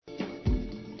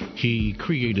He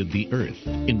created the earth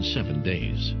in 7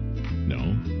 days. No,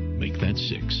 make that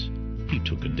 6. He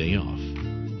took a day off.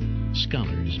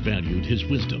 Scholars valued his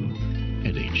wisdom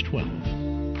at age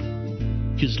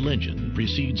 12. His legend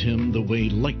precedes him the way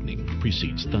lightning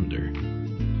precedes thunder.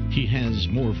 He has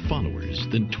more followers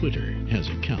than Twitter has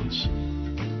accounts.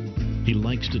 He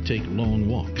likes to take long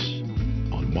walks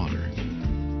on water.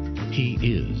 He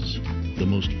is the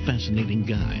most fascinating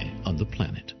guy on the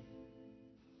planet.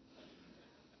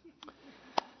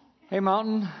 Hey,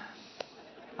 Mountain.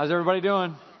 How's everybody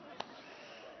doing?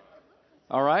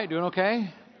 All right, doing okay?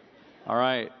 All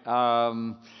right.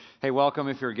 Hey, welcome.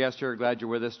 If you're a guest here, glad you're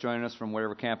with us, joining us from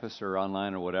whatever campus or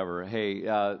online or whatever. Hey,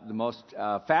 the most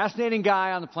fascinating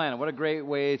guy on the planet. What a great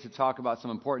way to talk about some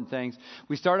important things.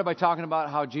 We started by talking about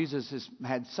how Jesus has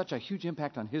had such a huge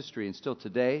impact on history and still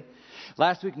today.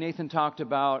 Last week, Nathan talked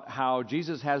about how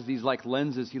Jesus has these like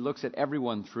lenses he looks at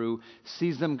everyone through,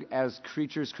 sees them as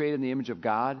creatures created in the image of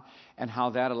God, and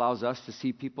how that allows us to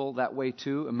see people that way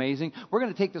too. Amazing. We're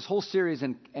going to take this whole series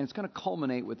and it's going to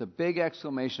culminate with a big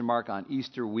exclamation mark on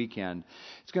Easter weekend.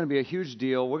 It's going to be a huge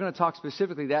deal. We're going to talk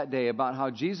specifically that day about how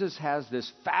Jesus has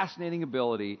this fascinating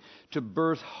ability to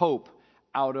birth hope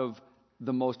out of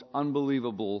the most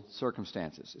unbelievable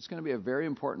circumstances. It's going to be a very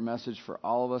important message for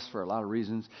all of us for a lot of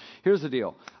reasons. Here's the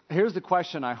deal. Here's the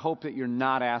question I hope that you're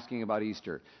not asking about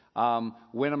Easter.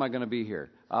 When am I going to be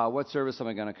here? What service am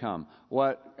I going to come?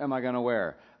 What am I going to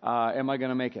wear? Am I going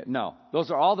to make it? No. Those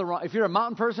are all the wrong... If you're a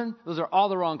mountain person, those are all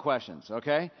the wrong questions,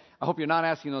 okay? I hope you're not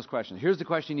asking those questions. Here's the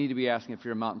question you need to be asking if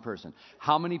you're a mountain person.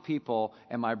 How many people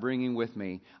am I bringing with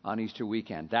me on Easter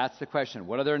weekend? That's the question.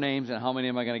 What are their names and how many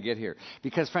am I going to get here?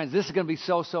 Because, friends, this is going to be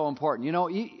so important. You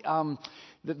know,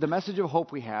 the message of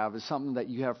hope we have is something that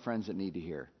you have friends that need to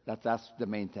hear. That's the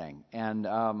main thing.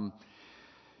 And...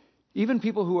 even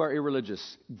people who are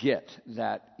irreligious get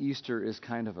that Easter is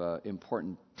kind of an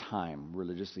important time,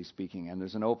 religiously speaking, and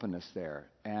there's an openness there.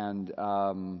 And,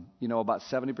 about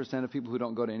 70% of people who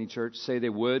don't go to any church say they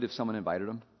would if someone invited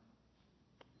them.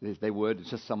 They would. It's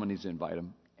just someone needs to invite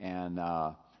them. And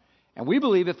we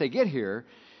believe if they get here,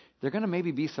 they're going to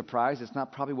maybe be surprised. It's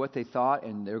not probably what they thought,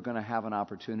 and they're going to have an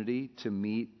opportunity to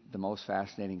meet the most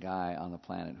fascinating guy on the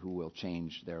planet who will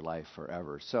change their life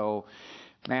forever. So,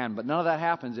 man, but none of that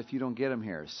happens if you don't get them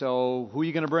here. So who are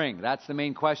you going to bring? That's the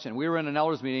main question. We were in an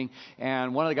elders meeting,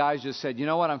 and one of the guys just said, you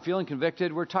know what, I'm feeling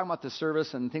convicted. We're talking about the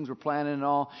service and things we're planning and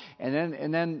all.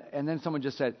 And then someone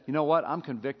just said, you know what, I'm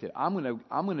convicted. I'm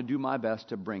going to do my best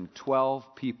to bring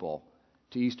 12 people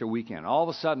to Easter weekend. All of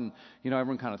a sudden,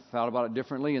 everyone kind of thought about it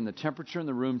differently, and the temperature in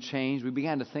the room changed. We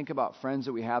began to think about friends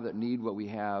that we have that need what we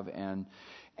have, and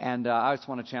I just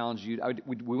want to challenge you.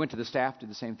 We went to the staff, did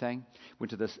the same thing.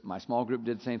 My small group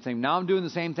did the same thing. Now I'm doing the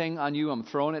same thing on you. I'm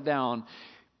throwing it down.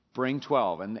 Bring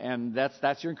 12. And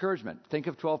that's your encouragement. Think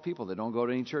of 12 people that don't go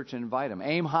to any church and invite them.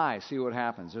 Aim high. See what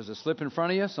happens. There's a slip in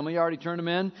front of you. Some of you already turned them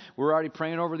in. We're already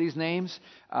praying over these names.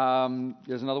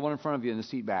 There's another one in front of you in the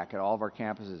seat back at all of our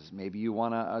campuses. Maybe you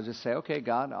want to just say, okay,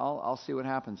 God, I'll see what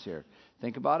happens here.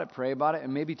 Think about it, pray about it,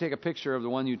 and maybe take a picture of the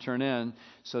one you turn in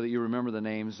so that you remember the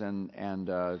names and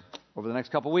over the next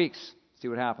couple weeks, see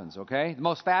what happens, okay? The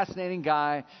most fascinating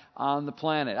guy on the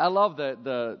planet. I love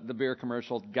the beer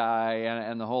commercial guy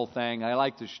and the whole thing. I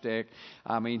like the shtick.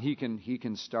 I mean, he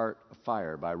can start a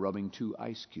fire by rubbing 2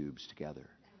 ice cubes together.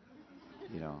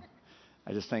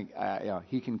 I just think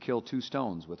he can kill 2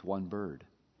 stones with 1 bird.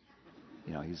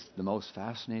 He's the most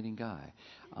fascinating guy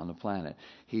on the planet.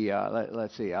 He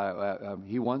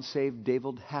he once saved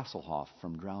David Hasselhoff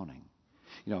from drowning.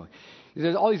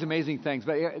 There's all these amazing things.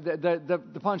 But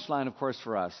the punchline, of course,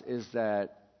 for us is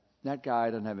that guy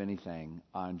doesn't have anything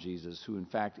on Jesus, who in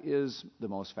fact is the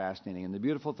most fascinating. And the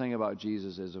beautiful thing about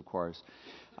Jesus is, of course,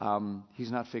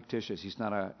 he's not fictitious. He's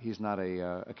not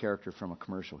a character from a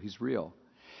commercial. He's real.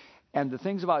 And the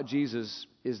things about Jesus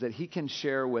is that he can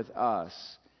share with us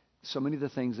so many of the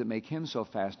things that make him so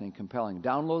fascinating, compelling.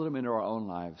 Download them into our own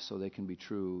lives so they can be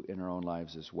true in our own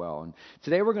lives as well. And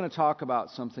today we're going to talk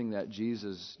about something that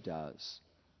Jesus does.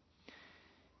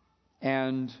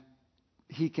 And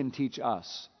he can teach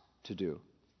us to do.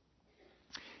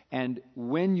 And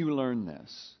when you learn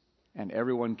this, and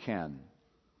everyone can,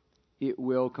 it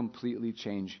will completely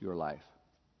change your life.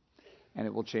 And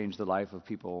it will change the life of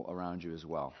people around you as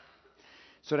well.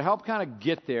 So to help kind of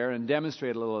get there and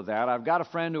demonstrate a little of that, I've got a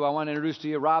friend who I want to introduce to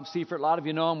you, Rob Seifert. A lot of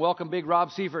you know him. Welcome, big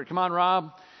Rob Seifert. Come on, Rob.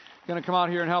 Going to come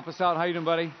out here and help us out. How you doing,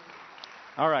 buddy?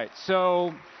 All right.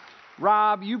 So,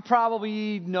 Rob, you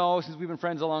probably know, since we've been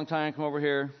friends a long time, come over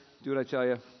here. Do what I tell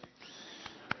you.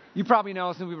 You probably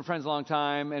know, since we've been friends a long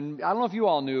time, and I don't know if you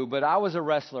all knew, but I was a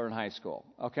wrestler in high school,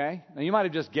 okay? Now, you might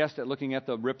have just guessed it looking at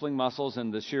the rippling muscles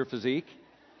and the sheer physique.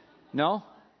 No?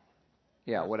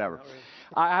 Yeah, whatever.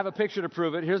 I have a picture to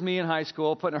prove it. Here's me in high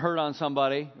school putting a hurt on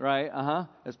somebody, right?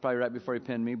 That's probably right before he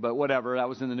pinned me, but whatever. That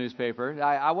was in the newspaper.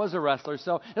 I was a wrestler,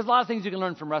 so there's a lot of things you can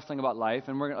learn from wrestling about life,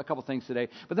 and we're going to a couple things today.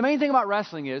 But the main thing about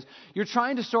wrestling is you're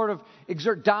trying to sort of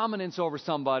exert dominance over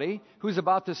somebody who's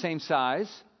about the same size.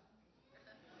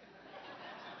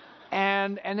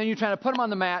 And then you're trying to put them on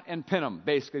the mat and pin them,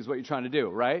 basically, is what you're trying to do,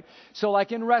 right? So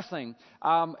like in wrestling,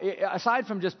 aside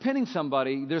from just pinning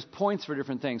somebody, there's points for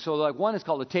different things. So like one is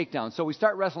called a takedown. So we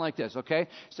start wrestling like this, okay?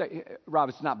 So, Rob,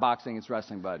 it's not boxing, it's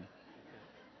wrestling, bud.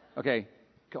 Okay,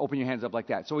 open your hands up like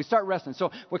that. So we start wrestling. So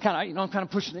we're kind of, I'm kind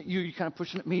of pushing at you, you're kind of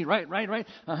pushing at me, right? Look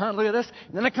at this.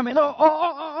 And then I come in,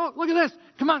 look at this.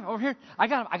 Come on, over here. I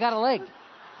got a leg.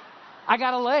 I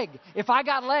got a leg. If I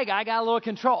got a leg, I got a little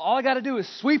control. All I got to do is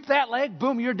sweep that leg,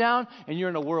 boom, you're down, and you're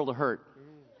in a world of hurt.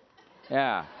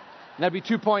 Yeah. That'd be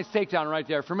 2 points takedown right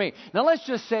there for me. Now, let's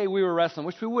just say we were wrestling,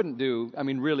 which we wouldn't do. I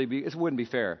mean, really, it wouldn't be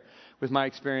fair with my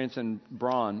experience and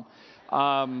brawn.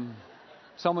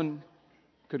 Someone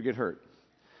could get hurt.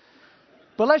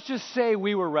 But let's just say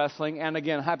we were wrestling, and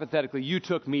again, hypothetically, you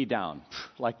took me down.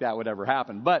 Like that would ever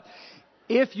happen. But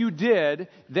if you did,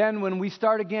 then when we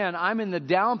start again, I'm in the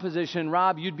down position.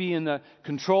 Rob, you'd be in the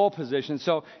control position.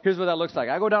 So here's what that looks like.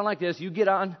 I go down like this. You get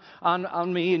on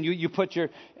me, and you put your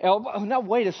elbow. No,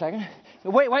 wait a second.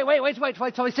 Wait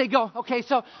till I say go. Okay,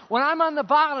 so when I'm on the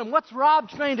bottom, what's Rob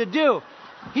trying to do?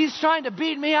 He's trying to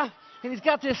beat me up, and he's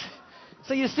got this.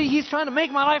 So you see, he's trying to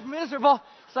make my life miserable.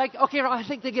 It's like, okay, Rob, I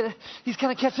think they get it. He's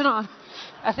kind of catching on.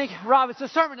 I think, Rob, it's a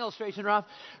sermon illustration, Rob.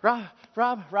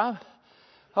 Rob.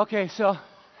 Okay, so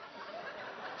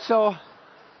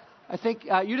I think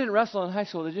you didn't wrestle in high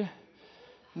school, did you?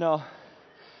 No.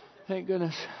 Thank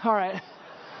goodness. All right.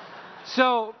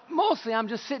 So mostly I'm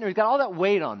just sitting there. He's got all that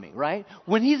weight on me, right?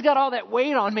 When he's got all that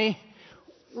weight on me,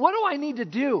 what do I need to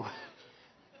do?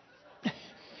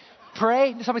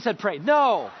 Pray? Somebody said pray.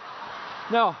 No.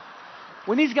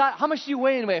 When he's got, how much do you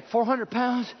weigh anyway? 400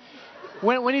 pounds?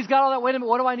 When he's got all that weight on me,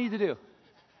 what do I need to do?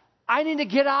 I need to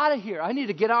get out of here. I need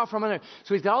to get out from under.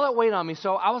 So he's got all that weight on me.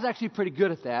 So I was actually pretty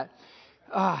good at that.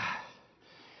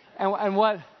 And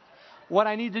what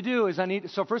I need to do is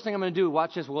so first thing I'm going to do,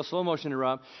 watch this, we'll slow motion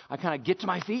interrupt. I kind of get to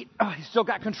my feet. He's still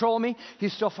got control of me.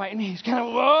 He's still fighting me. He's kind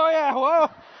of,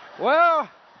 whoa.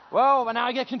 But now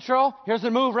I get control. Here's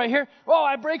the move right here. Whoa,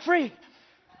 I break free.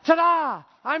 Ta-da!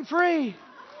 I'm free.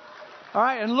 All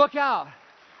right, and look out.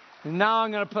 And now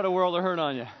I'm going to put a world of hurt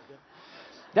on you.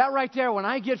 That right there, when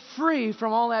I get free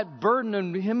from all that burden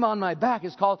and him on my back,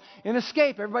 is called an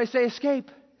escape. Everybody say escape.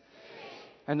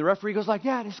 And the referee goes like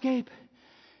that, escape.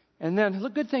 And then,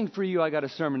 look, good thing for you I got a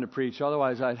sermon to preach.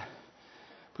 Otherwise, I'd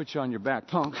put you on your back,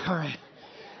 punk. All right.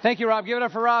 Thank you, Rob. Give it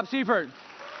up for Rob Seifert.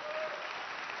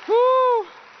 Woo!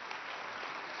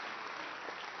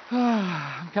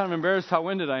 I'm kind of embarrassed how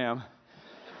winded I am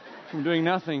from doing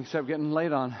nothing except getting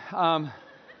laid on.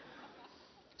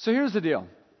 So here's the deal.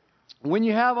 When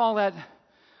you have all that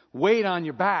weight on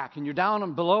your back and you're down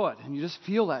and below it and you just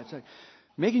feel that, it's like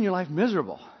making your life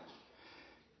miserable.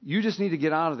 You just need to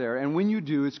get out of there. And when you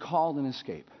do, it's called an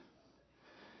escape.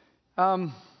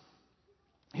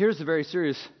 Here's the very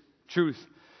serious truth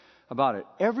about it.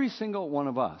 Every single one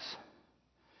of us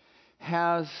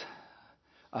has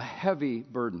a heavy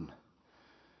burden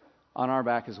on our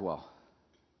back as well.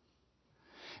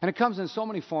 And it comes in so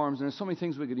many forms, and there's so many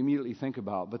things we could immediately think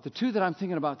about. But the two that I'm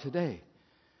thinking about today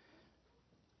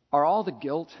are all the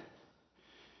guilt,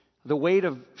 the weight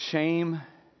of shame,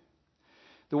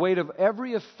 the weight of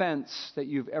every offense that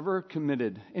you've ever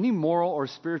committed. Any moral or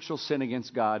spiritual sin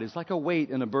against God is like a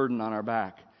weight and a burden on our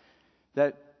back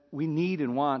that we need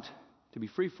and want to be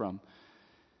free from.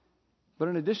 But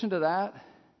in addition to that,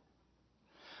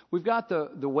 we've got the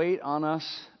weight on us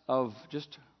of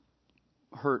just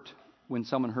hurt when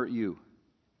someone hurt you.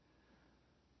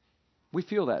 We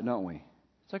feel that, don't we?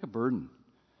 It's like a burden.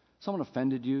 Someone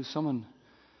offended you. Someone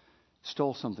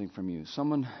stole something from you.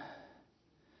 Someone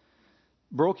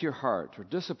broke your heart or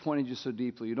disappointed you so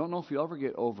deeply. You don't know if you'll ever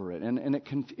get over it. And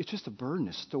it's just a burden.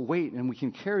 It's just a weight, and we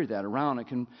can carry that around. It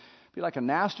can be like a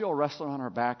nasty old wrestler on our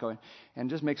back and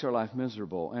just makes our life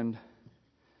miserable. And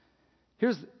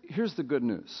here's the good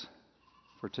news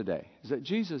for today, is that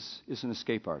Jesus is an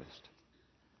escape artist.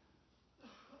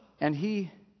 And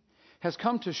he has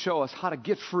come to show us how to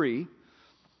get free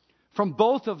from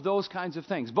both of those kinds of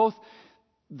things. Both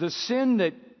the sin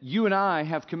that you and I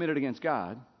have committed against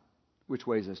God, which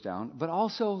weighs us down, but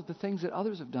also the things that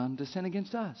others have done to sin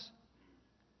against us.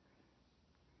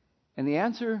 And the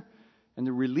answer and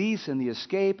the release and the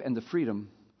escape and the freedom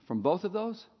from both of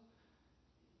those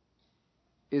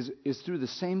is through the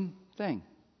same thing.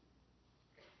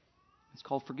 It's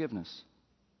called forgiveness.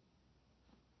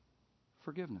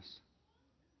 Forgiveness.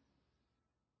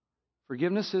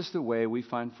 Forgiveness is the way we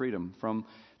find freedom from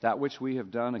that which we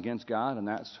have done against God and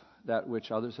that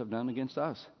which others have done against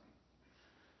us.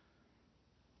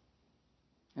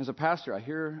 As a pastor, I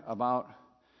hear about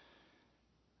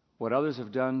what others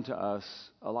have done to us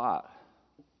a lot.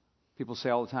 People say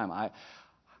all the time,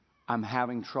 I'm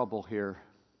having trouble here.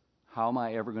 How am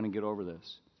I ever going to get over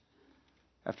this?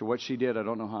 After what she did, I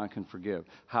don't know how I can forgive.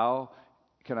 How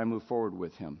can I move forward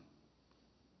with him?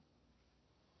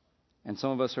 And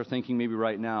some of us are thinking maybe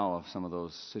right now of some of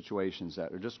those situations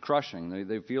that are just crushing.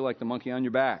 They feel like the monkey on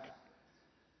your back.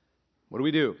 What do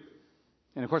we do?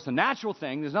 And of course, the natural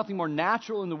thing, there's nothing more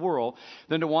natural in the world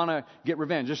than to want to get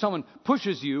revenge. If someone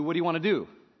pushes you, what do you want to do?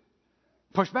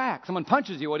 Push back. Someone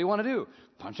punches you, what do you want to do?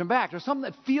 Punch them back. There's something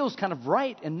that feels kind of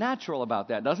right and natural about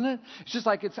that, doesn't it? It's just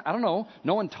like I don't know,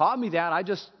 no one taught me that. I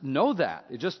just know that.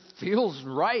 It just feels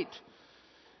right.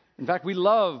 In fact, we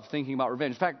love thinking about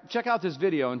revenge. In fact, check out this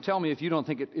video and tell me if you don't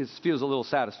think it feels a little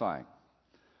satisfying.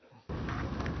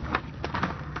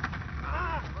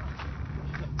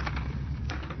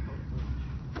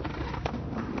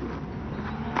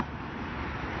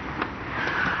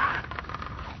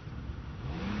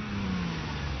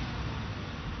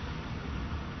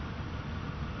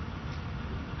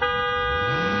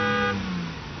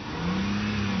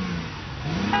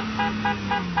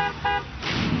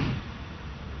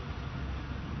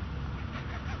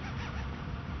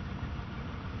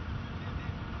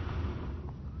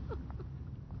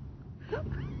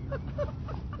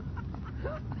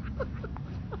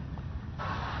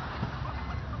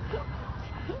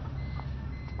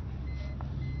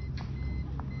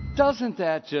 Doesn't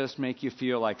that just make you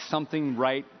feel like something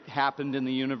right happened in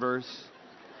the universe?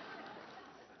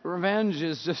 Revenge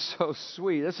is just so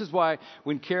sweet. This is why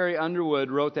when Carrie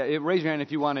Underwood wrote that, raise your hand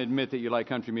if you want to admit that you like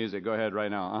country music. Go ahead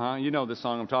right now. You know the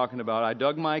song I'm talking about. I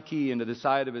dug my key into the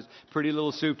side of his pretty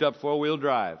little souped-up four-wheel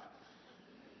drive.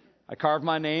 I carved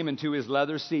my name into his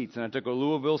leather seats, and I took a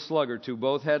Louisville Slugger to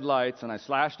both headlights, and I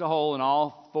slashed a hole in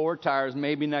all four tires.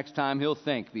 Maybe next time he'll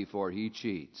think before he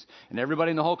cheats. And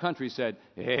everybody in the whole country said,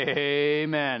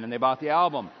 amen, and they bought the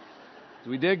album.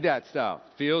 So we dig that stuff.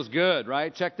 Feels good,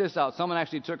 right? Check this out. Someone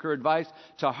actually took her advice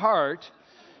to heart.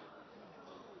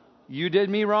 You did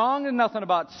me wrong, and nothing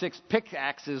about 6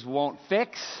 pickaxes won't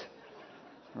fix,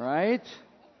 right?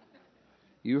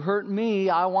 You hurt me,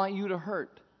 I want you to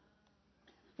hurt.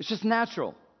 It's just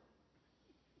natural.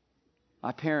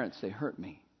 My parents, they hurt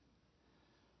me.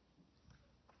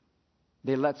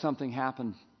 They let something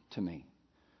happen to me.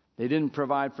 They didn't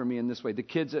provide for me in this way. The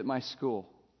kids at my school.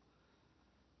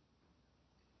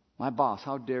 My boss,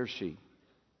 how dare she?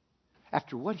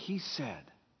 After what he said,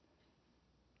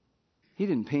 he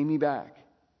didn't pay me back.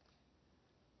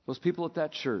 Those people at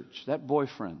that church, that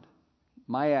boyfriend,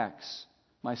 my ex,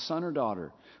 my son or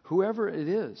daughter, whoever it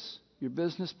is, your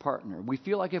business partner, we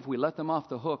feel like if we let them off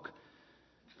the hook,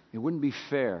 it wouldn't be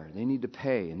fair. They need to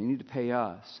pay, and they need to pay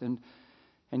us.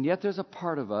 And yet there's a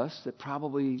part of us that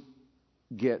probably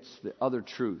gets the other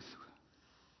truth,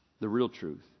 the real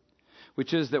truth,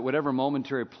 which is that whatever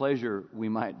momentary pleasure we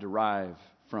might derive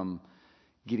from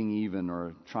getting even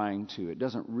or trying to, it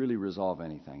doesn't really resolve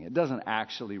anything. It doesn't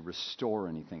actually restore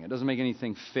anything. It doesn't make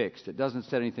anything fixed. It doesn't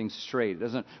set anything straight. It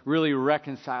doesn't really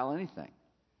reconcile anything.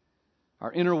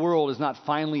 Our inner world is not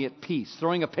finally at peace.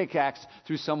 Throwing a pickaxe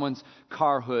through someone's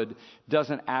car hood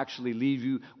doesn't actually leave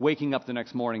you waking up the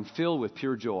next morning filled with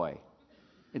pure joy.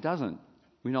 It doesn't.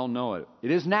 We all know it.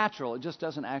 It is natural. It just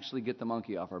doesn't actually get the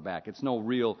monkey off our back. It's no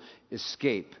real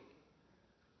escape.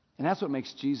 And that's what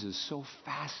makes Jesus so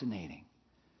fascinating,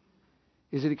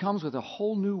 is that he comes with a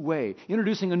whole new way,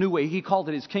 introducing a new way. He called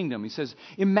it his kingdom. He says,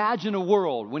 imagine a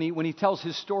world. When he tells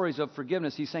his stories of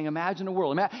forgiveness, he's saying, imagine a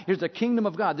world. Here's the kingdom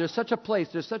of God. There's such a place,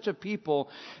 there's such a people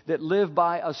that live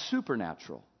by a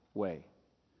supernatural way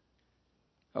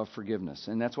of forgiveness.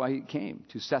 And that's why he came,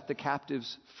 to set the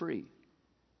captives free.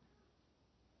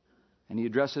 And he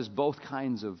addresses both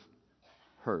kinds of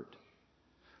hurt.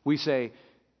 We say,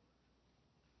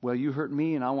 well, you hurt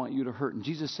me and I want you to hurt. And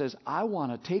Jesus says, I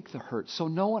want to take the hurt so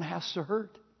no one has to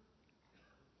hurt.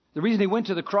 The reason he went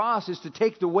to the cross is to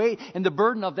take the weight and the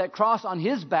burden of that cross on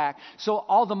his back so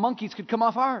all the monkeys could come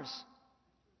off ours.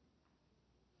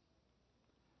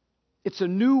 It's a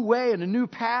new way and a new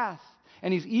path.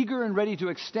 And he's eager and ready to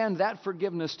extend that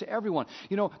forgiveness to everyone.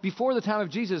 You know, before the time of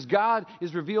Jesus, God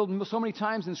is revealed so many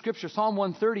times in Scripture. Psalm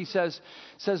 130 says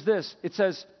this. It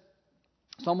says,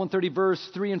 Psalm 130, verse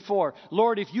 3 and 4.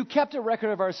 Lord, if you kept a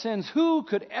record of our sins, who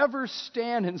could ever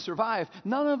stand and survive?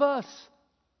 None of us.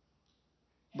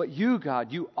 But you,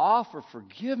 God, you offer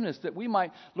forgiveness that we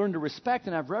might learn to respect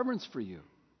and have reverence for you.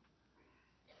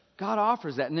 God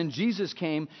offers that. And then Jesus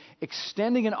came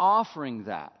extending and offering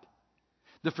that.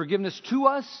 The forgiveness to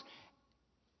us,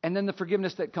 and then the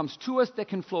forgiveness that comes to us that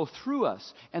can flow through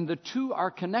us. And the two are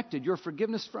connected. Your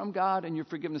forgiveness from God and your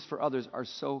forgiveness for others are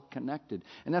so connected.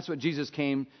 And that's what Jesus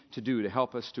came to do, to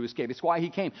help us to escape. It's why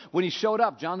he came. When he showed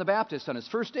up, John the Baptist, on his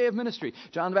first day of ministry,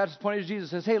 John the Baptist pointed to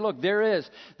Jesus and says, hey, look, there is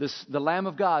the Lamb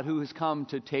of God who has come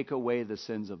to take away the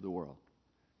sins of the world.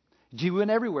 He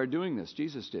went everywhere doing this.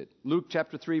 Jesus did. Luke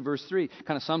chapter 3, verse 3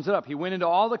 kind of sums it up. He went into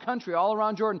all the country, all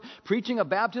around Jordan, preaching a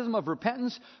baptism of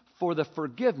repentance for the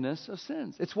forgiveness of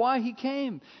sins. It's why he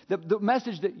came. The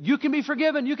message that you can be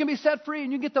forgiven, you can be set free,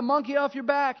 and you get the monkey off your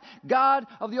back. God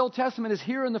of the Old Testament is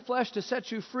here in the flesh to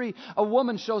set you free. A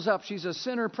woman shows up. She's a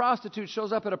sinner, prostitute,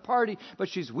 shows up at a party, but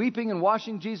she's weeping and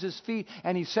washing Jesus' feet,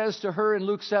 and he says to her in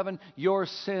Luke 7, your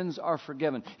sins are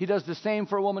forgiven. He does the same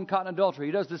for a woman caught in adultery.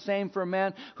 He does the same for a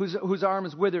man whose arm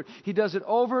is withered. He does it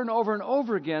over and over and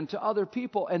over again to other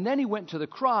people. And then he went to the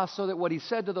cross so that what he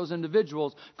said to those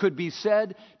individuals could be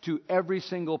said to every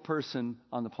single person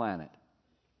on the planet.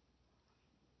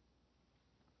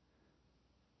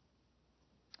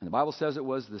 And the Bible says it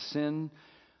was the sin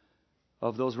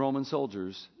of those Roman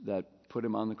soldiers that put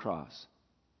him on the cross.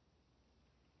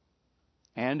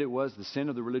 And it was the sin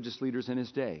of the religious leaders in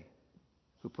his day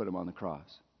who put him on the cross.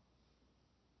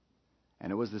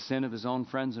 And it was the sin of his own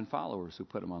friends and followers who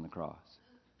put him on the cross.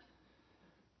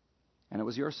 And it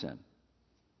was your sin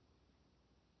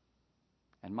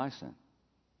and my sin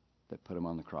that put him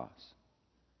on the cross.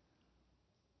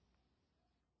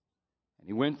 And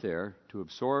he went there to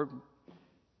absorb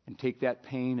and take that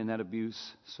pain and that abuse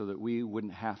so that we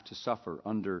wouldn't have to suffer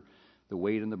under the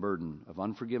weight and the burden of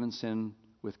unforgiven sin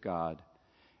with God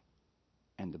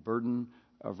and the burden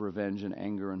of revenge and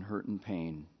anger and hurt and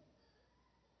pain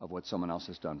of what someone else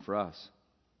has done for us.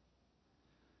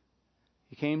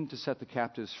 He came to set the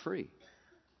captives free.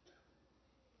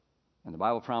 And the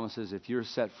Bible promises if you're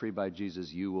set free by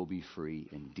Jesus, you will be free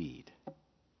indeed. And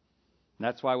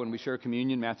that's why when we share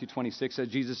communion, Matthew 26 says,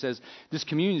 Jesus says, this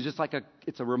communion is just like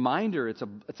it's a reminder. It's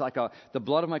like the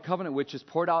blood of my covenant, which is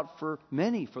poured out for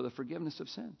many for the forgiveness of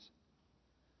sins.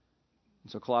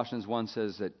 And so Colossians 1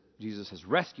 says that Jesus has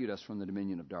rescued us from the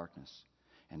dominion of darkness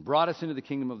and brought us into the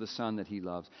kingdom of the Son that he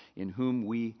loves, in whom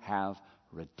we have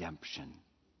redemption,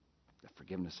 the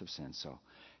forgiveness of sins. So,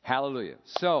 hallelujah.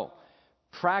 So,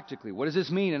 practically, what does this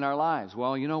mean in our lives?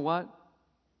 Well, you know what?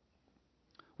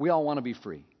 We all want to be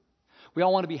free. We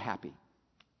all want to be happy.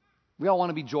 We all want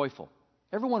to be joyful.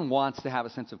 Everyone wants to have a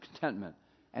sense of contentment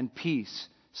and peace,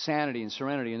 sanity and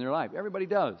serenity in their life. Everybody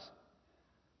does.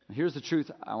 And here's the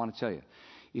truth I want to tell you.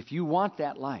 If you want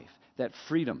that life, that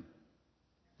freedom,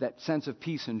 that sense of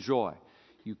peace and joy,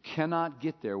 you cannot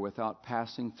get there without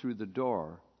passing through the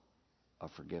door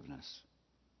of forgiveness.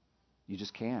 You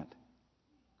just can't.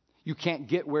 You can't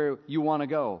get where you want to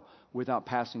go without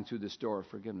passing through this door of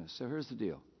forgiveness. So here's the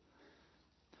deal.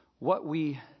 What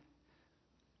we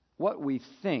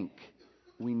think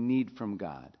we need from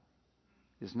God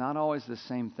is not always the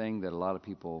same thing that a lot of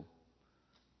people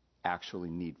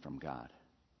actually need from God.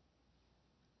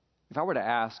 If I were to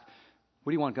ask,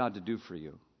 what do you want God to do for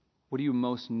you? What do you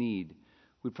most need?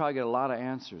 We'd probably get a lot of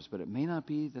answers, but it may not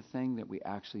be the thing that we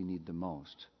actually need the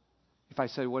most. If I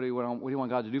said, what do you want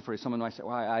God to do for you? Someone might say,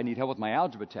 well, I need help with my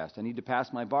algebra test. I need to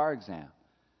pass my bar exam.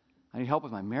 I need help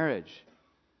with my marriage.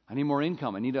 I need more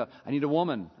income. I need a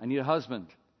woman. I need a husband.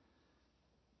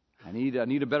 I need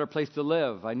a better place to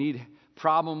live. I need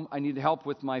help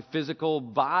with my physical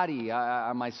body,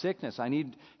 my sickness. I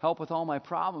need help with all my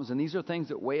problems. And these are things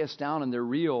that weigh us down, and they're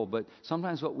real. But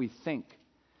sometimes what we think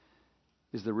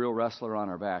is the real wrestler on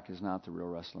our back is not the real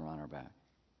wrestler on our back.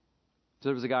 So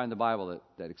there was a guy in the Bible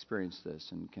that experienced this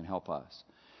and can help us.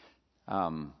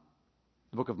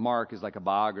 The book of Mark is like a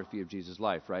biography of Jesus'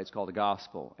 life, right? It's called the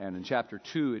Gospel. And in chapter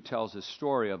 2, it tells the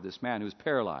story of this man who was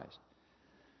paralyzed.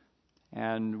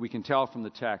 And we can tell from the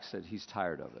text that he's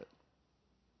tired of it,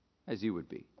 as you would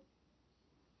be.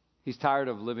 He's tired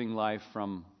of living life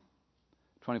from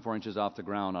 24 inches off the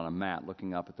ground on a mat,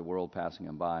 looking up at the world passing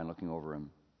him by and looking over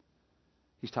him.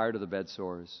 He's tired of the bed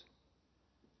sores.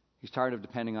 He's tired of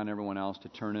depending on everyone else to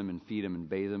turn him and feed him and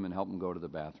bathe him and help him go to the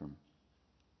bathroom.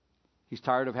 He's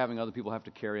tired of having other people have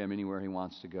to carry him anywhere he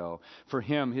wants to go. For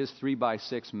him, his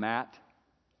 3x6 mat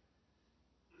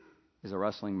is a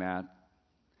wrestling mat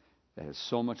that has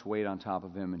so much weight on top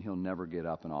of him, and he'll never get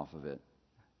up and off of it.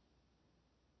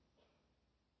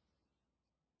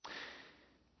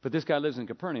 But this guy lives in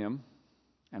Capernaum,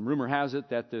 and rumor has it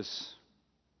that this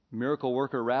miracle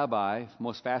worker rabbi,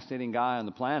 most fascinating guy on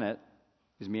the planet,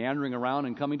 is meandering around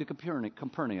and coming to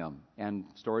Capernaum. And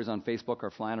stories on Facebook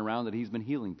are flying around that he's been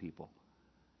healing people.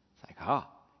 It's like,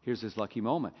 here's his lucky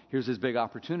moment. Here's his big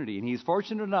opportunity. And he's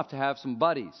fortunate enough to have some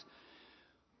buddies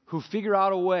who figure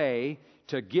out a way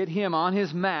to get him on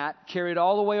his mat, carried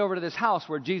all the way over to this house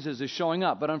where Jesus is showing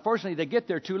up. But unfortunately, they get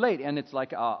there too late, and it's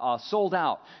like sold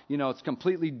out. It's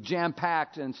completely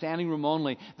jam-packed and standing room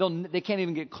only. They can't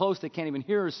even get close. They can't even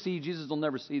hear or see Jesus. They'll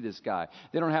never see this guy.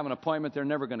 They don't have an appointment. They're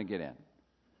never going to get in.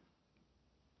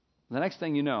 The next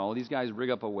thing you know, these guys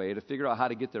rig up a way to figure out how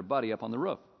to get their buddy up on the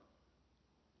roof.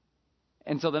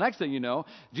 And so the next thing you know,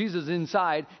 Jesus is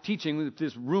inside teaching with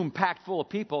this room packed full of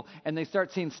people, and they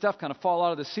start seeing stuff kind of fall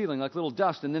out of the ceiling like little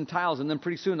dust and then tiles, and then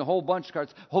pretty soon the whole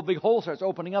big hole starts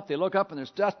opening up. They look up and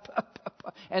there's dust,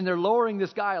 and they're lowering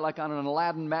this guy like on an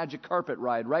Aladdin magic carpet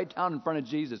ride right down in front of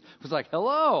Jesus. It was like,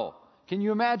 hello. Can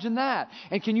you imagine that?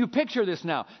 And can you picture this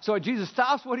now? So Jesus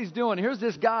stops what he's doing. Here's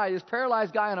this guy, this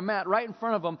paralyzed guy on a mat right in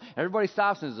front of him. Everybody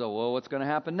stops and says, well, what's going to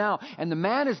happen now? And the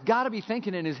man has got to be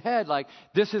thinking in his head like,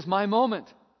 this is my moment.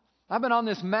 I've been on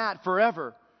this mat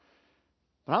forever.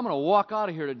 But I'm going to walk out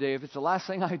of here today if it's the last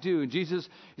thing I do. And Jesus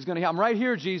is going to, I'm right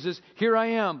here, Jesus. Here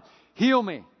I am. Heal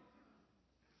me.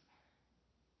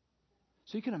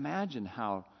 So you can imagine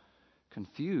how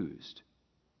confused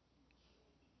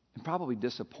and probably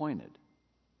disappointed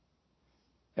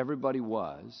everybody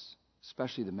was,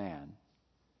 especially the man,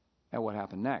 at what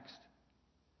happened next.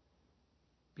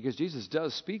 Because Jesus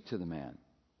does speak to the man.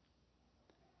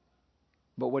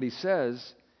 But what he says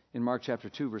in Mark chapter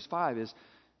 2, verse 5 is,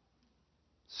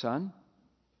 son,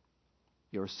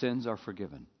 your sins are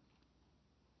forgiven.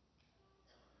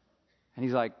 And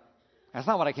he's like, that's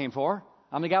not what I came for.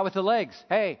 I'm the guy with the legs.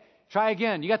 Hey, try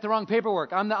again. You got the wrong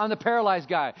paperwork. I'm the paralyzed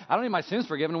guy. I don't need my sins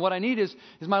forgiven. What I need is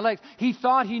my legs. He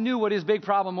thought he knew what his big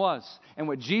problem was. And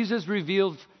what Jesus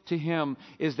revealed to him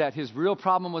is that his real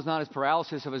problem was not his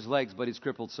paralysis of his legs, but his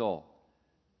crippled soul.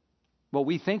 What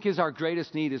we think is our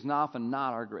greatest need is often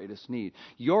not our greatest need.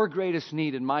 Your greatest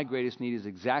need and my greatest need is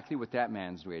exactly what that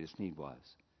man's greatest need was.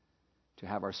 To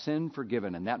have our sin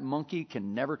forgiven. And that monkey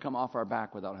can never come off our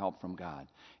back without help from God.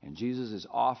 And Jesus is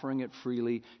offering it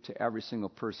freely to every single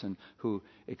person who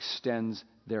extends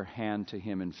their hand to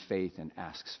him in faith and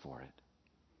asks for it.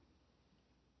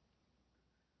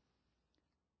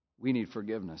 We need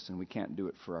forgiveness, and we can't do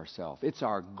it for ourselves. It's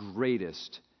our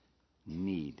greatest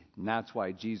need. And that's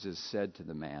why Jesus said to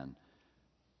the man,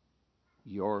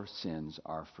 your sins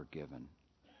are forgiven.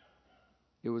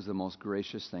 It was the most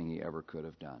gracious thing he ever could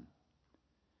have done.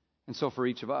 And so for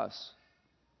each of us,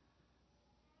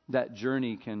 that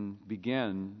journey can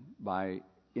begin by,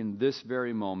 in this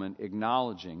very moment,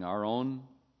 acknowledging our own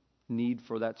need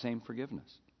for that same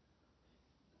forgiveness.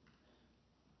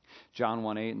 John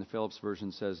 1:8 in the Phillips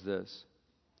version says this,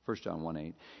 1 John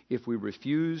 1:8, if we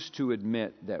refuse to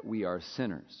admit that we are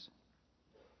sinners,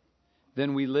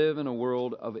 then we live in a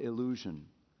world of illusion,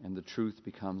 and the truth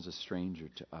becomes a stranger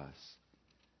to us.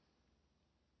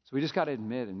 So we just got to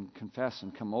admit and confess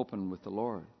and come open with the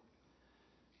Lord.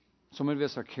 So many of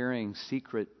us are carrying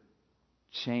secret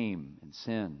shame and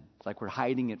sin. It's like we're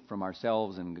hiding it from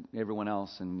ourselves and everyone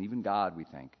else and even God, we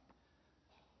think.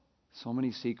 So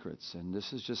many secrets. And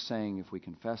this is just saying if we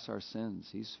confess our sins,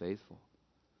 He's faithful.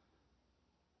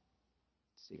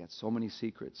 So you got so many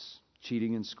secrets.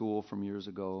 Cheating in school from years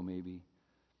ago, maybe.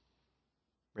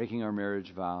 Breaking our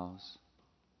marriage vows.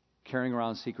 Carrying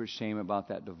around secret shame about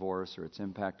that divorce or its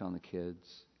impact on the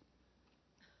kids.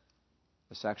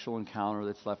 A sexual encounter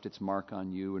that's left its mark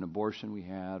on you. An abortion we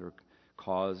had or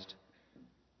caused.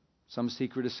 Some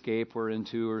secret escape we're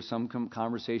into, or some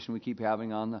conversation we keep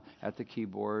having at the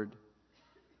keyboard.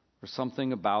 Or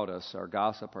something about us, our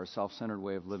gossip, our self-centered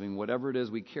way of living, whatever it is,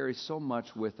 we carry so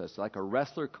much with us, like a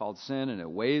wrestler called sin, and it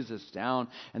weighs us down,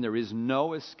 and there is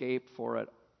no escape for it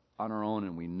on our own,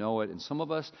 and we know it. And some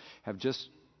of us have just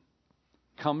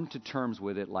come to terms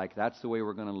with it like that's the way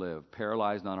we're going to live,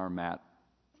 paralyzed on our mat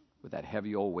with that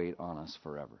heavy old weight on us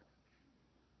forever.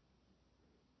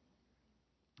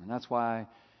 And that's why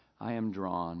I am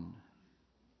drawn,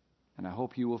 and I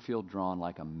hope you will feel drawn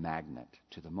like a magnet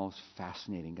to the most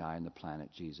fascinating guy on the planet,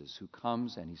 Jesus, who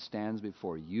comes and He stands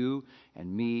before you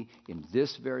and me in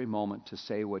this very moment to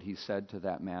say what He said to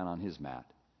that man on his mat.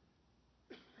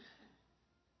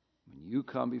 When you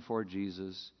come before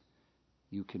Jesus,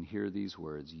 you can hear these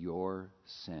words, your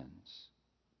sins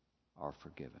are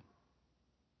forgiven.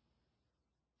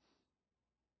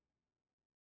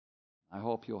 I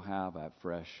hope you'll have a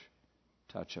fresh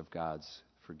touch of God's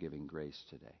forgiving grace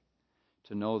today.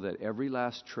 to know that every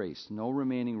last trace, no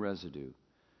remaining residue,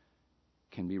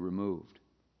 can be removed.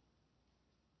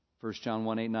 1 John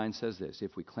 1:8-9 says this,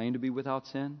 if we claim to be without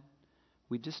sin,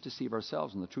 we just deceive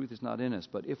ourselves and the truth is not in us.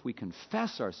 But if we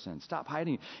confess our sins, stop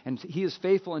hiding, and He is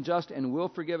faithful and just and will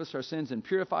forgive us our sins and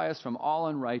purify us from all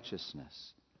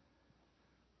unrighteousness.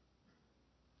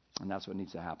 And that's what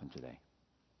needs to happen today.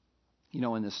 You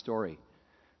know, in this story,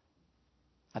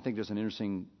 I think there's an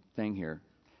interesting thing here.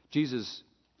 Jesus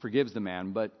forgives the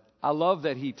man, but I love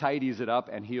that He tidies it up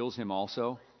and heals him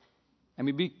also. I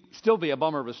mean, still be a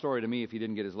bummer of a story to me if he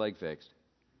didn't get his leg fixed.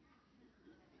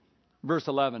 Verse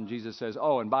 11, Jesus says,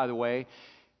 oh, and by the way,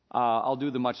 I'll do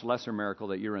the much lesser miracle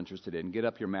that you're interested in. Get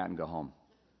up your mat and go home.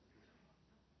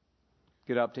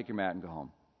 Get up, take your mat, and go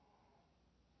home.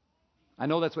 I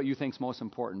know that's what you think's most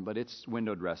important, but it's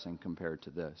window dressing compared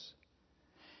to this.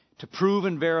 To prove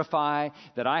and verify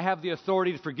that I have the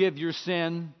authority to forgive your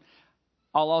sin,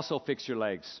 I'll also fix your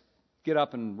legs. Get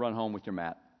up and run home with your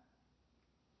mat.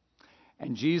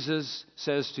 And Jesus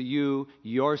says to you,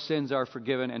 your sins are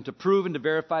forgiven. And to prove and to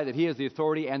verify that He has the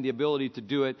authority and the ability to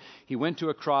do it, He went to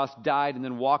a cross, died, and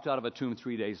then walked out of a tomb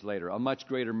 3 days later. A much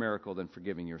greater miracle than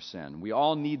forgiving your sin. We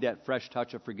all need that fresh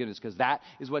touch of forgiveness because that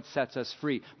is what sets us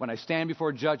free. When I stand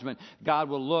before judgment, God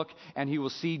will look and He will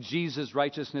see Jesus'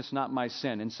 righteousness, not my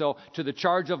sin. And so to the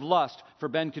charge of lust for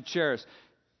Ben Kacharis,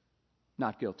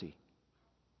 not guilty.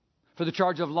 For the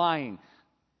charge of lying,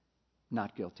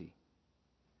 not guilty.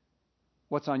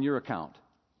 What's on your account?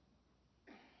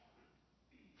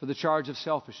 For the charge of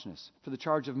selfishness, for the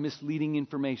charge of misleading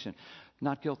information,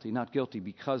 not guilty, not guilty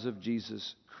because of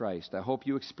Jesus Christ. I hope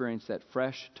you experience that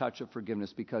fresh touch of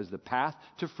forgiveness because the path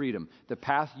to freedom, the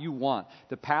path you want,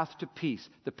 the path to peace,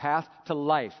 the path to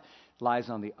life lies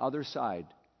on the other side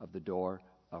of the door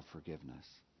of forgiveness.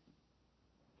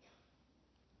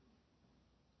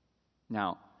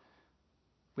 Now,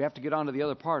 we have to get on to the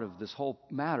other part of this whole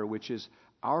matter, which is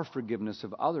our forgiveness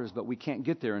of others, but we can't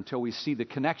get there until we see the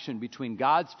connection between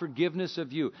God's forgiveness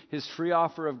of you, His free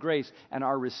offer of grace, and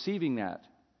our receiving that.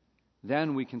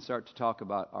 Then we can start to talk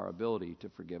about our ability to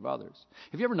forgive others.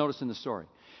 Have you ever noticed in the story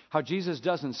how Jesus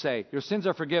doesn't say, your sins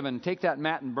are forgiven, take that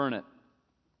mat and burn it,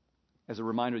 as a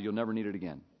reminder you'll never need it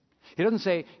again. He doesn't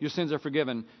say, your sins are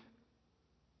forgiven,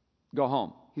 go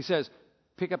home. He says,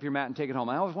 pick up your mat and take it home.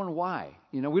 I always wonder why.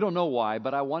 You know, we don't know why,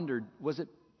 but I wondered, was it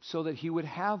so that he would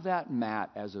have that mat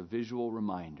as a visual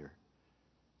reminder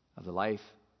of the life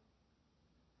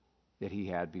that he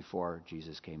had before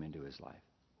Jesus came into his life?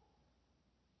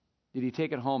 Did he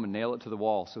take it home and nail it to the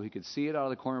wall so he could see it out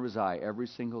of the corner of his eye every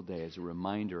single day as a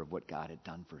reminder of what God had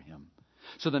done for him?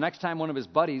 So the next time one of his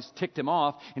buddies ticked him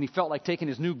off and he felt like taking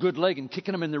his new good leg and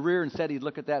kicking him in the rear, instead he'd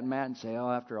look at that mat and say,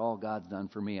 oh, after all God's done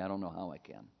for me, I don't know how I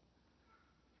can.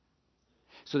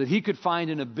 So that he could find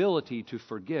an ability to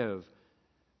forgive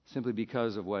simply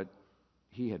because of what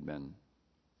he had been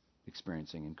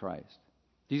experiencing in Christ.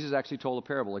 Jesus actually told a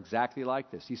parable exactly like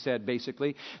this. He said,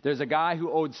 basically, there's a guy who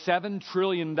owed $7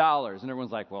 trillion. And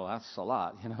everyone's like, well, that's a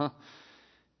lot, you know.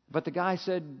 But the guy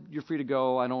said, you're free to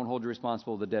go. I don't hold you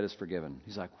responsible. The debt is forgiven.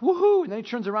 He's like, woohoo. And then he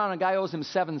turns around and a guy owes him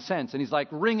 7 cents. And he's like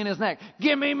wringing his neck.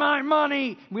 Give me my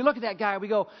money. And we look at that guy. We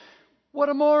go, what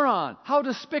a moron. How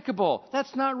despicable.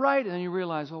 That's not right. And then you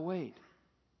realize, oh, wait,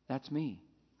 that's me.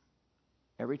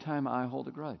 Every time I hold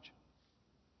a grudge.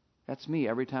 That's me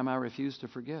every time I refuse to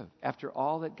forgive. After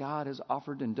all that God has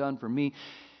offered and done for me,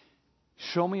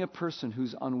 show me a person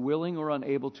who's unwilling or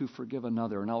unable to forgive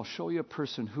another, and I'll show you a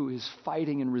person who is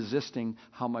fighting and resisting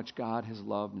how much God has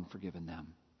loved and forgiven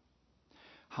them.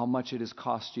 How much it has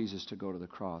cost Jesus to go to the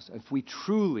cross. If we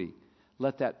truly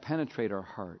let that penetrate our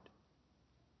heart,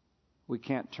 we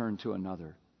can't turn to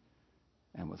another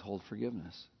and withhold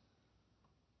forgiveness.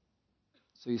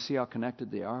 So you see how connected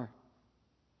they are?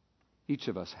 Each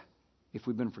of us, if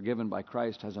we've been forgiven by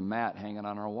Christ, has a mat hanging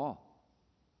on our wall.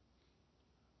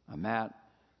 A mat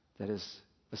that is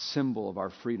a symbol of our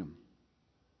freedom.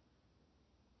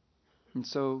 And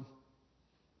so,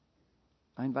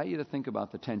 I invite you to think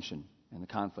about the tension and the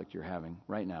conflict you're having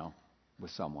right now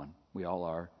with someone. We all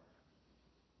are.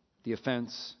 The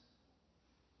offense,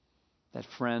 that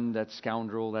friend, that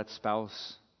scoundrel, that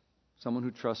spouse, someone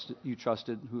you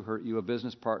trusted, who hurt you, a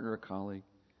business partner, a colleague.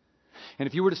 And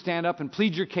if you were to stand up and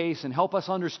plead your case and help us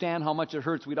understand how much it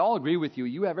hurts, we'd all agree with you.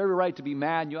 You have every right to be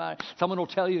mad. Someone will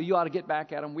tell you ought to get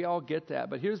back at them. We all get that.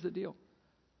 But here's the deal.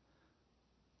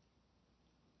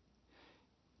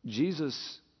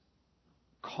 Jesus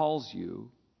calls you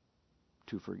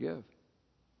to forgive.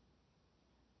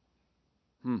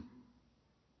 And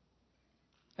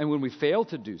when we fail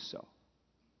to do so,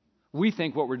 we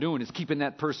think what we're doing is keeping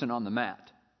that person on the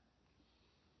mat.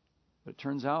 But it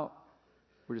turns out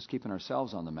we're just keeping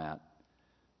ourselves on the mat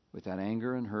with that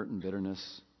anger and hurt and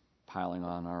bitterness piling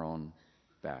on our own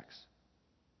backs.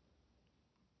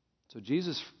 So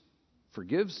Jesus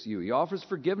forgives you. He offers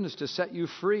forgiveness to set you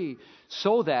free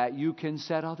so that you can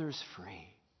set others free.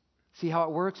 See how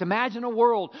it works? Imagine a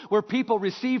world where people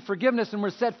receive forgiveness and were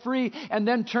set free and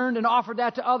then turned and offered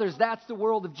that to others. That's the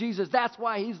world of Jesus. That's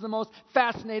why He's the most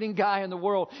fascinating guy in the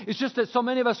world. It's just that so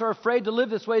many of us are afraid to live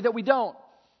this way that we don't.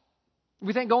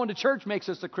 We think going to church makes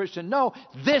us a Christian. No,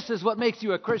 this is what makes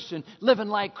you a Christian. Living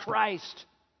like Christ.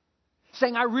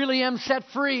 Saying, I really am set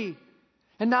free.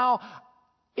 And now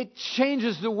it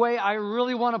changes the way I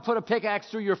really want to put a pickaxe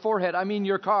through your forehead. I mean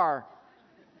your car.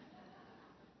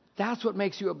 That's what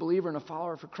makes you a believer and a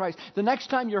follower for Christ. The next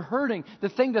time you're hurting, the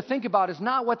thing to think about is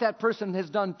not what that person has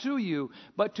done to you,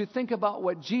 but to think about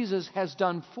what Jesus has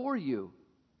done for you.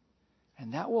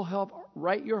 And that will help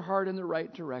right your heart in the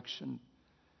right direction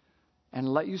and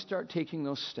let you start taking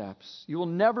those steps. You will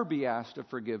never be asked to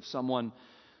forgive someone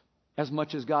as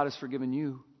much as God has forgiven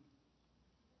you.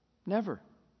 Never.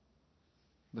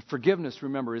 But forgiveness,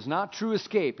 remember, is not true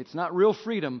escape. It's not real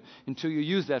freedom until you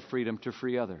use that freedom to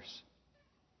free others.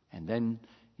 And then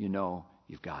you know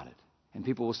you've got it. And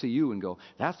people will see you and go,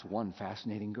 that's one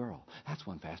fascinating girl. That's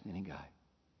one fascinating guy.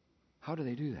 How do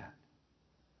they do that?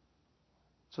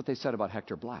 That's what they said about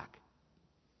Hector Black.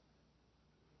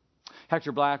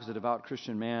 Hector Black was a devout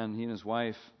Christian man. He and his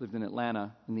wife lived in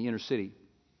Atlanta in the inner city.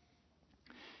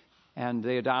 And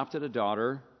they adopted a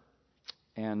daughter.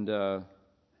 And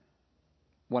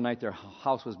one night their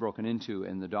house was broken into,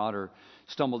 and the daughter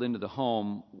stumbled into the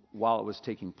home while it was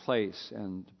taking place.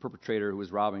 And the perpetrator who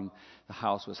was robbing the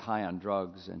house was high on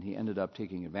drugs, and he ended up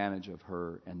taking advantage of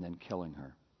her and then killing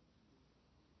her.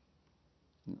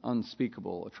 An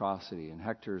unspeakable atrocity. And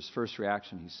Hector's first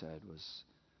reaction, he said, was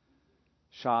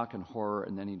shock and horror,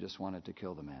 and then he just wanted to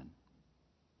kill the man.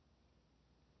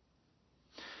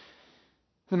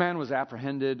 The man was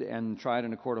apprehended and tried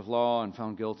in a court of law and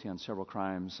found guilty on several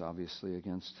crimes, obviously,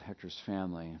 against Hector's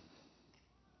family. A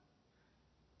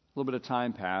little bit of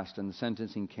time passed, and the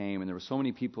sentencing came, and there were so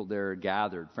many people there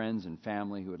gathered, friends and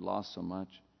family who had lost so much.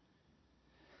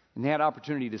 And they had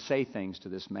opportunity to say things to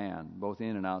this man, both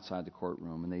in and outside the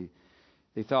courtroom. And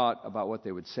they thought about what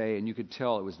they would say, and you could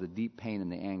tell it was the deep pain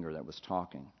and the anger that was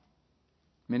talking.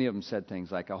 Many of them said things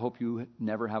like, I hope you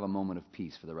never have a moment of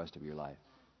peace for the rest of your life.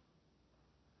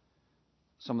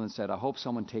 Someone said, I hope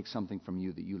someone takes something from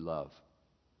you that you love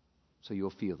so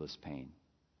you'll feel this pain.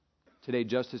 Today,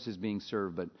 justice is being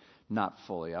served, but not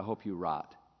fully. I hope you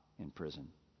rot in prison.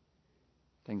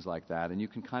 Things like that. And you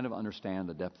can kind of understand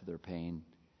the depth of their pain.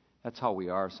 That's how we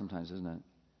are sometimes, isn't it?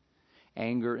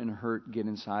 Anger and hurt get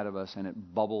inside of us, and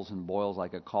it bubbles and boils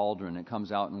like a cauldron. It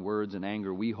comes out in words and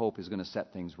anger we hope is going to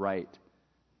set things right.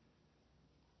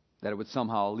 That it would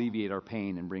somehow alleviate our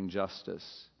pain and bring justice,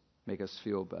 make us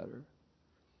feel better.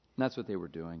 And that's what they were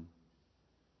doing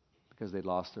because they'd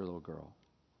lost their little girl.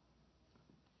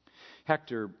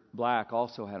 Hector Black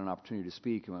also had an opportunity to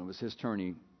speak, and when it was his turn,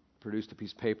 he produced a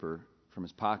piece of paper from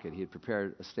his pocket. He had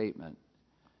prepared a statement,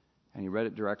 and he read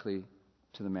it directly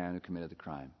to the man who committed the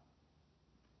crime.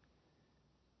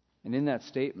 And in that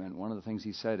statement, one of the things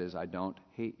he said is, I don't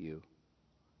hate you.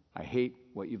 I hate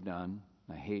what you've done.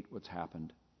 I hate what's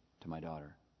happened to my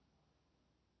daughter.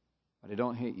 But I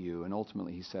don't hate you. And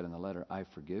ultimately, he said in the letter, I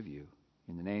forgive you.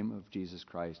 In the name of Jesus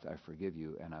Christ, I forgive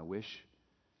you. And I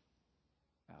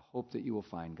hope that you will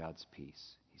find God's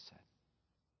peace, he said.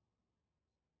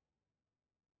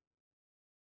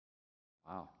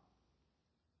 Wow.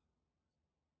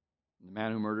 The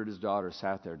man who murdered his daughter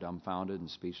sat there dumbfounded and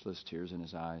speechless, tears in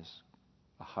his eyes,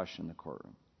 a hush in the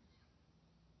courtroom.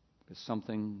 Because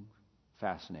something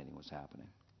fascinating was happening.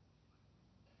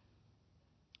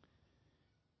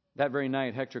 That very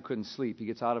night, Hector couldn't sleep. He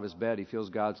gets out of his bed. He feels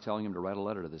God's telling him to write a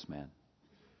letter to this man.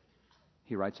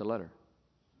 He writes a letter,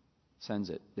 sends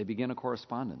it. They begin a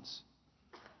correspondence.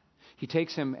 He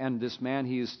takes him, and this man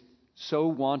he is so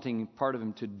wanting part of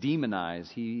him to demonize,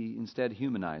 he instead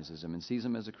humanizes him and sees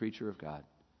him as a creature of God.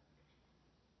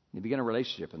 They begin a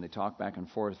relationship, and they talk back and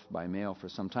forth by mail for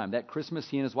some time. That Christmas,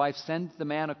 he and his wife send the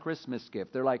man a Christmas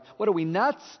gift. They're like, what are we,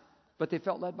 nuts? But they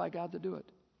felt led by God to do it.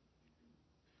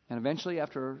 And eventually,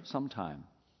 after some time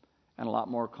and a lot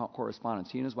more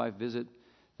correspondence, he and his wife visit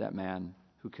that man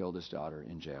who killed his daughter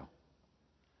in jail.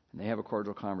 And they have a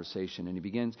cordial conversation,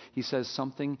 and he says,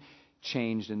 something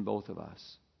changed in both of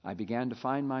us. I began to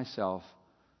find myself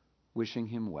wishing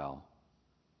him well.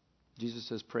 Jesus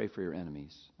says, pray for your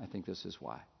enemies. I think this is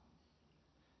why.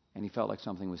 And he felt like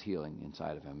something was healing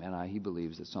inside of him. And he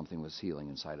believes that something was healing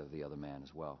inside of the other man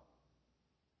as well.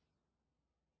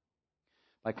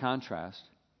 By contrast,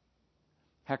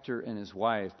 Hector and his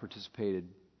wife participated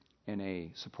in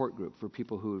a support group for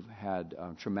people who've had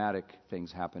traumatic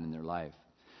things happen in their life,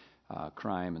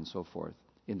 crime and so forth,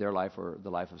 in their life or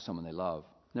the life of someone they love.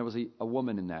 And there was a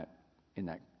woman in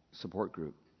that support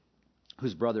group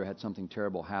whose brother had something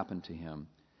terrible happen to him,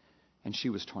 and she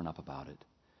was torn up about it.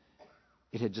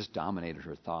 It had just dominated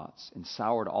her thoughts and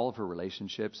soured all of her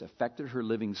relationships, affected her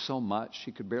living so much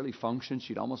she could barely function.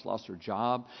 She'd almost lost her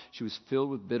job. She was filled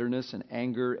with bitterness and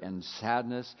anger and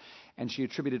sadness, and she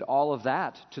attributed all of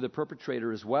that to the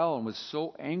perpetrator as well and was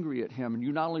so angry at him. And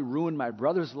you not only ruined my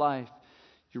brother's life,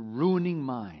 you're ruining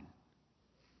mine.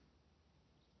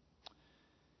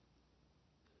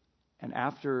 And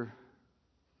after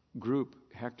group,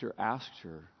 Hector asked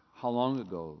her how long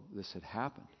ago this had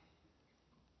happened.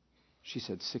 She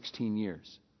said 16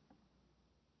 years.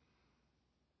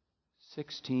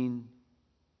 16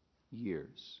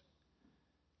 years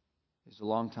is a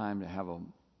long time to have a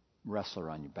wrestler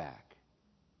on your back.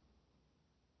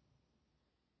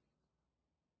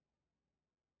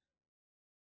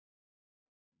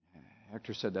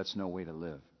 Hector said that's no way to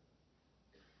live.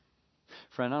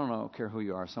 Friend, I don't care who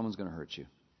you are, someone's going to hurt you.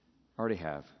 Already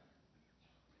have.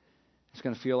 It's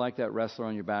going to feel like that wrestler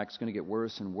on your back. It's going to get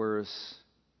worse and worse.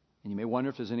 And you may wonder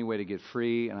if there's any way to get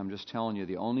free, and I'm just telling you,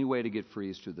 the only way to get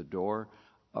free is through the door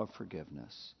of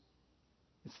forgiveness.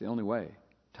 It's the only way.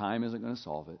 Time isn't going to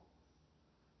solve it.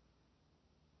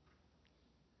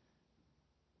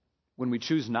 When we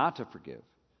choose not to forgive,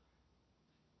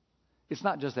 it's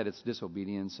not just that it's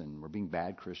disobedience and we're being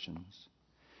bad Christians.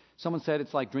 Someone said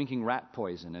it's like drinking rat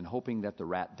poison and hoping that the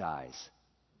rat dies.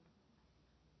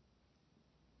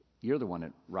 You're the one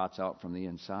that rots out from the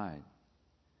inside.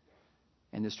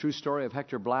 And this true story of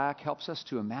Hector Black helps us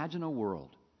to imagine a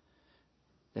world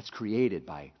that's created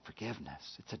by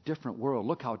forgiveness. It's a different world.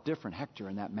 Look how different Hector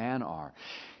and that man are.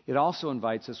 It also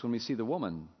invites us, when we see the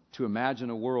woman, to imagine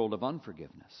a world of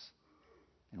unforgiveness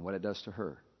and what it does to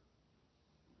her.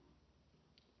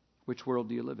 Which world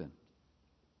do you live in?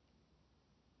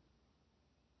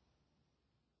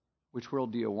 Which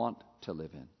world do you want to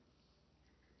live in?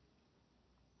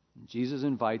 Jesus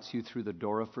invites you through the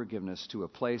door of forgiveness to a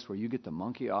place where you get the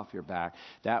monkey off your back.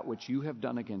 That which you have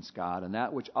done against God and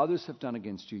that which others have done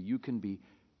against you, you can be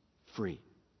free.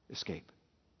 Escape.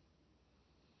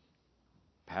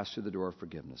 Pass through the door of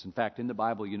forgiveness. In fact, in the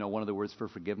Bible, you know, one of the words for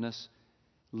forgiveness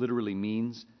literally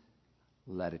means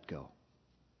let it go.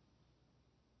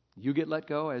 You get let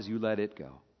go as you let it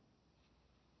go.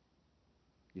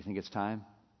 You think it's time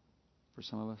for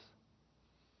some of us?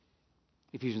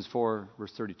 Ephesians 4,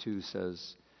 verse 32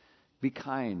 says, be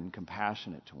kind and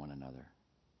compassionate to one another,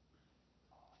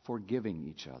 forgiving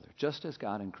each other, just as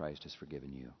God in Christ has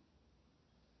forgiven you.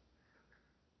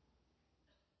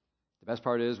 The best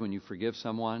part is when you forgive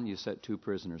someone, you set two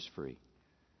prisoners free.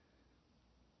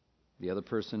 The other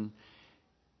person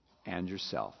and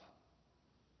yourself.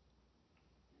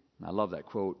 And I love that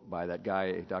quote by that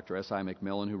guy, Dr. S.I.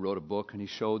 McMillan, who wrote a book, and he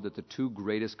showed that the two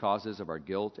greatest causes of our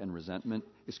guilt and resentment,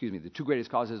 the two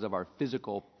greatest causes of our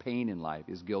physical pain in life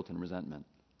is guilt and resentment.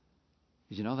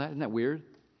 Did you know that? Isn't that weird?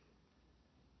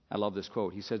 I love this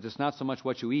quote. He says, it's not so much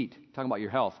what you eat, talking about your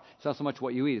health. It's not so much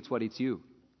what you eat, it's what eats you.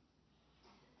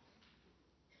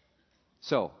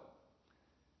 So,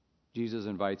 Jesus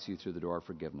invites you through the door of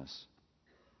forgiveness.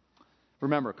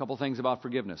 Remember, a couple things about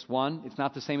forgiveness. One, it's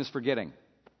not the same as forgetting.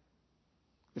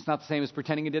 It's not the same as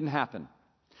pretending it didn't happen.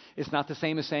 It's not the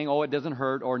same as saying, oh, it doesn't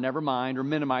hurt, or never mind, or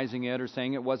minimizing it, or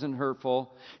saying it wasn't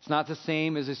hurtful. It's not the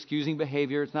same as excusing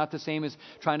behavior. It's not the same as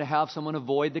trying to have someone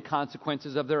avoid the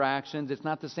consequences of their actions. It's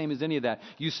not the same as any of that.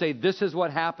 You say, this is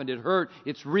what happened. It hurt.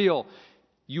 It's real.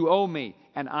 You owe me,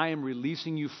 and I am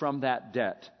releasing you from that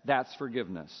debt. That's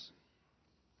forgiveness.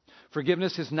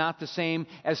 Forgiveness is not the same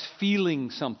as feeling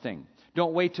something.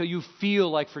 Don't wait till you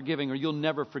feel like forgiving or you'll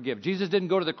never forgive. Jesus didn't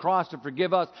go to the cross to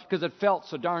forgive us because it felt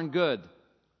so darn good.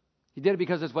 He did it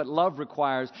because it's what love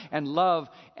requires. And love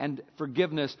and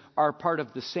forgiveness are part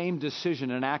of the same decision,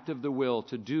 an act of the will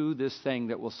to do this thing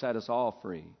that will set us all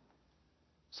free.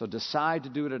 So decide to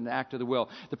do it in an act of the will.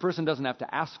 The person doesn't have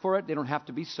to ask for it. They don't have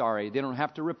to be sorry. They don't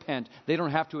have to repent. They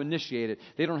don't have to initiate it.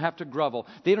 They don't have to grovel.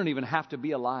 They don't even have to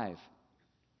be alive.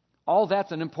 All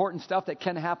that's an important stuff that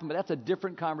can happen, but that's a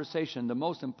different conversation. The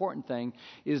most important thing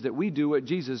is that we do what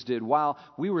Jesus did. While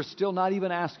we were still not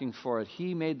even asking for it,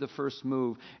 He made the first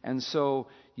move. And so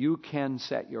you can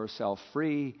set yourself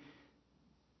free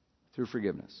through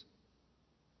forgiveness.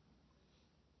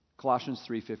 Colossians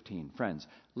 3:15. Friends,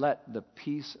 let the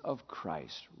peace of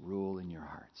Christ rule in your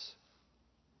hearts.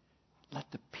 Let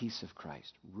the peace of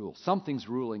Christ rule. Something's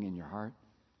ruling in your heart.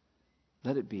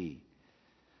 Let it be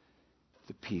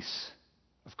the peace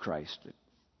of Christ that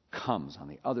comes on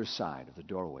the other side of the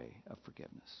doorway of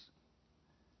forgiveness.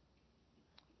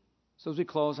 So as we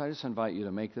close, I just invite you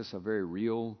to make this a very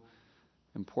real,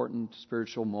 important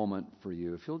spiritual moment for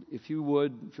you. If you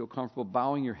would feel comfortable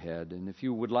bowing your head, and if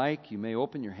you would like, you may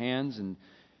open your hands and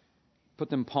put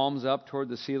them palms up toward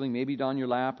the ceiling, maybe on your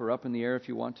lap or up in the air if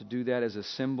you want to do that as a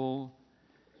symbol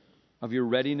of your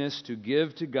readiness to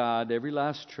give to God every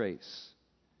last trace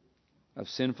of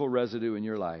sinful residue in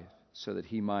your life so that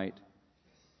He might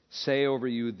say over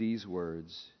you these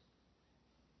words,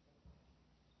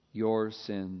 "Your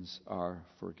sins are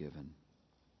forgiven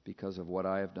because of what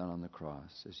I have done on the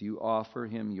cross." As you offer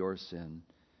Him your sin,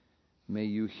 may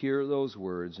you hear those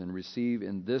words and receive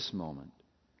in this moment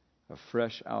a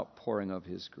fresh outpouring of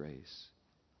His grace.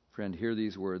 Friend, hear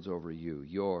these words over you.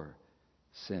 Your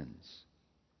sins.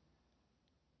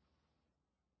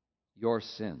 Your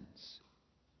sins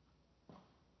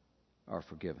are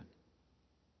forgiven.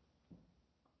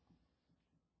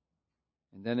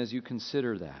 And then as you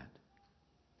consider that,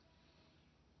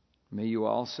 may you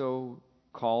also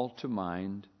call to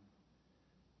mind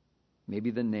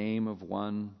maybe the name of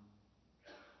one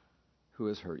who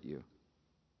has hurt you,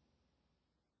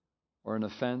 or an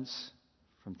offense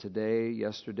from today,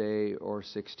 yesterday, or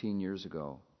 16 years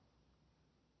ago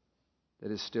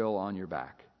that is still on your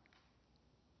back.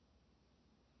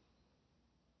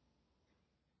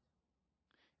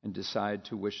 And decide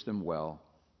to wish them well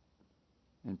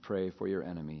and pray for your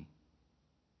enemy.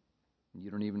 You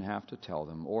don't even have to tell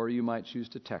them, or you might choose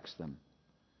to text them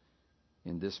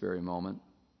in this very moment.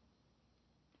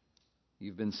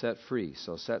 You've been set free,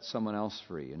 so set someone else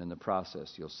free, and in the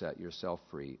process you'll set yourself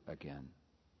free again.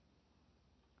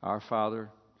 Our Father,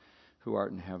 who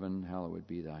art in heaven, hallowed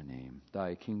be thy name.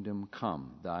 Thy kingdom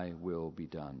come, thy will be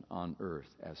done on earth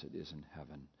as it is in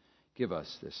heaven. Give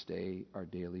us this day our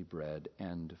daily bread,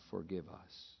 and forgive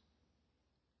us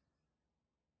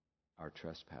our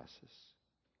trespasses,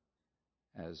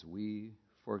 as we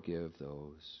forgive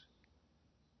those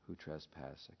who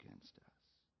trespass against us.